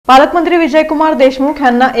पालकमंत्री विजयकुमार देशमुख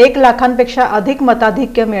यांना 1 लाखांपेक्षा अधिक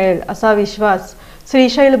मताधिक्य मिळेल असा विश्वास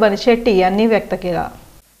श्रीशैल बनशेट्टी यांनी व्यक्त केला।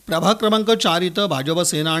 प्रभाग क्रमांक 4 इथं भाजप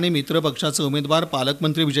सेना आणि मित्र पक्षाचे उमेदवार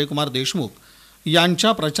पालकमंत्री विजयकुमार देशमुख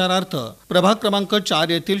यांच्या प्रचारार्थ प्रभाग क्रमांक 4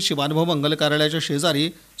 येथील शिवानुभव मंगल कार्यालयाच्या शेजारी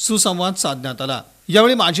सुसंवाद साधण्यात आला।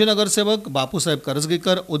 यावेळी माजी नगरसेवक बापूसाहेब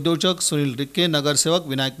करजगीकर, उद्योजक सुनील रिक्के, नगरसेवक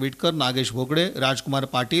विनायक विटकर, नागेश भोगडे, राजकुमार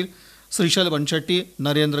पाटील, श्रीशैल बनशेट्टी,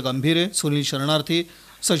 नरेंद्र गंभीरे, सुनील शरणार्थी,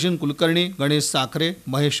 सचिन कुलकर्णी, गणेश साखरे,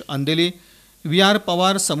 महेश अंदेली, VR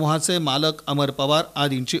पवार समूहाचे मालक अमर पवार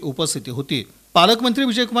आदींची उपस्थिती होती। पालकमंत्री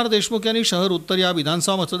विजयकुमार देशमुख यांनी शहर उत्तर या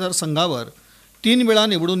विधानसभा मतदारसंघावर 3 वेळा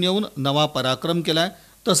निवडून येऊन नवा पराक्रम केलाय।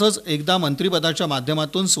 तसंच एकदा मंत्रिपदाच्या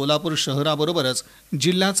माध्यमातून सोलापूर शहराबरोबरच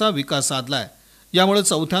जिल्ह्याचा विकास साधलाय। यामुळे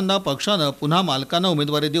चौथ्यांदा पक्षानं पुन्हा मालकांना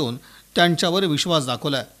उमेदवारी देऊन त्यांच्यावर विश्वास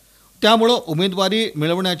दाखवलाय। त्यामुळे उमेदवारी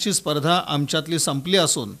मिळवण्याची स्पर्धा आमच्यातली संपली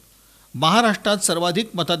असून महाराष्ट्रात सर्वाधिक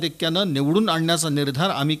मताधिक्यानं निवडून आणण्याचा निर्धार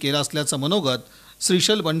आम्ही केला असल्याचं मनोगत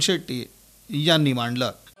श्रीशैल बनशेट्टी यांनी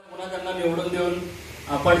मांडलं। पुन्हा त्यांना निवडून देऊन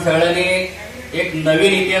आपण सगळ्यांनी एक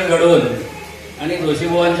नवीन इतिहास घडवून आणि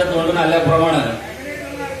जोशीबुवांच्या तोंडून आल्याप्रमाणे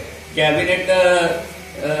कॅबिनेट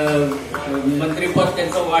मंत्रीपद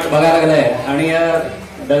त्यांचं वाट बघायला लागलंय आणि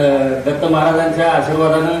दत्त महाराजांच्या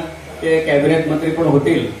आशीर्वादानं ते कॅबिनेट मंत्री पण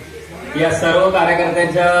होतील। या सर्व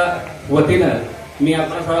कार्यकर्त्यांच्या वतीनं मी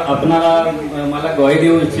आपणाला मला ग्वाही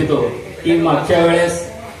देऊ इच्छितो की मागच्या वेळेस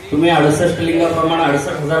तुम्ही 68 लिंगाप्रमाणे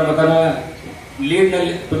 68,000 मतानं लीड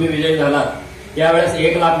तुम्ही विजयी झालात। यावेळेस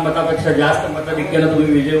 1 लाख मतापेक्षा जास्त मताधिक्यानं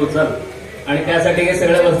तुम्ही विजय उचल आणि त्यासाठी हे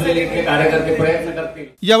सगळे बसलेले इथले कार्यकर्ते प्रयत्न करतील।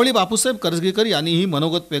 यावेळी बापूसाहेब करजगीकर यांनीही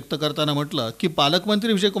मनोगत व्यक्त करताना म्हटलं की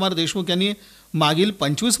पालकमंत्री विजयकुमार देशमुख यांनी मागील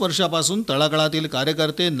 25 वर्षापासून तळागाळातील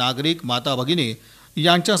कार्यकर्ते, नागरिक, माता भगिनी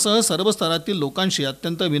यांच्यासह सर्व स्तरातील लोकांशी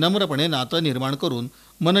अत्यंत विनम्रपणे नातं निर्माण करून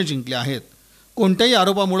मन जिंकले आहेत। कोणत्याही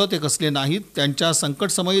आरोपामुळे ते कसले नाहीत। त्यांच्या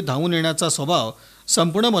संकटसमयी धावून येण्याचा स्वभाव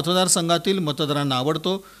संपूर्ण मतदारसंघातील मतदारांना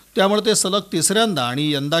आवडतो। त्यामुळे ते सलग 3ऱ्यांदा आणि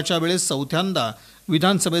यंदाच्या वेळेस 4थ्यांदा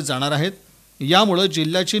विधानसभेत जाणार आहेत। यामुळे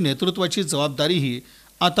जिल्ह्याची नेतृत्वाची जबाबदारीही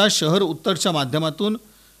आता शहर उत्तरच्या माध्यमातून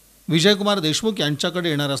विजयकुमार देशमुख यांच्याकडे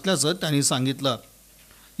येणार असल्याचं त्यांनी सांगितलं।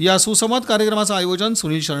 या सुसंवाद कार्यक्रमाचं आयोजन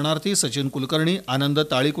सुनील शरणार्थी, सचिन कुलकर्णी, आनंद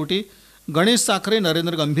ताळीकुटी, गणेश साखरे,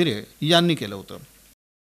 नरेंद्र गंभीरे यांनी केलं होतं।